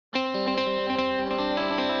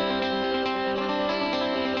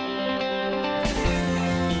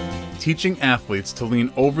Teaching athletes to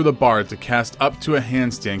lean over the bar to cast up to a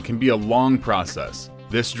handstand can be a long process.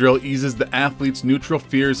 This drill eases the athlete's neutral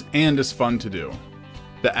fears and is fun to do.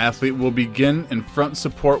 The athlete will begin in front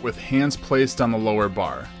support with hands placed on the lower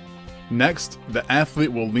bar. Next, the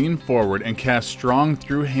athlete will lean forward and cast strong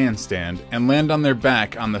through handstand and land on their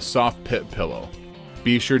back on the soft pit pillow.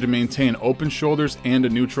 Be sure to maintain open shoulders and a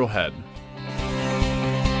neutral head.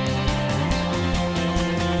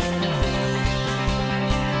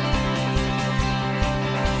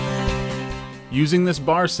 Using this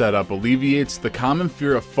bar setup alleviates the common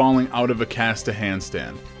fear of falling out of a cast to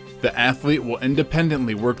handstand. The athlete will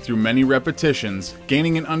independently work through many repetitions,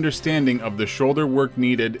 gaining an understanding of the shoulder work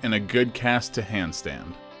needed in a good cast to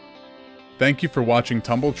handstand. Thank you for watching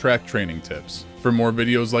Tumbl Trak training tips. For more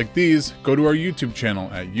videos like these, go to our YouTube channel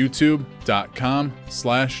at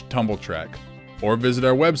youtube.com/TumblTrak or visit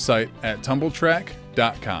our website at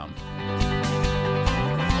tumbltrak.com.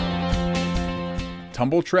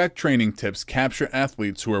 Tumbl Trak training tips capture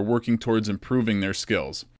athletes who are working towards improving their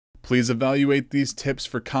skills. Please evaluate these tips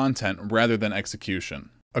for content rather than execution.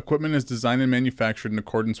 Equipment is designed and manufactured in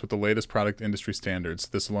accordance with the latest product industry standards.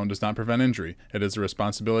 This alone does not prevent injury. It is the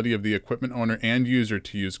responsibility of the equipment owner and user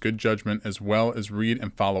to use good judgment as well as read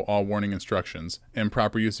and follow all warning instructions.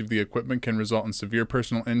 Improper use of the equipment can result in severe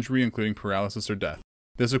personal injury, including paralysis or death.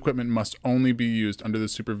 This equipment must only be used under the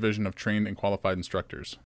supervision of trained and qualified instructors.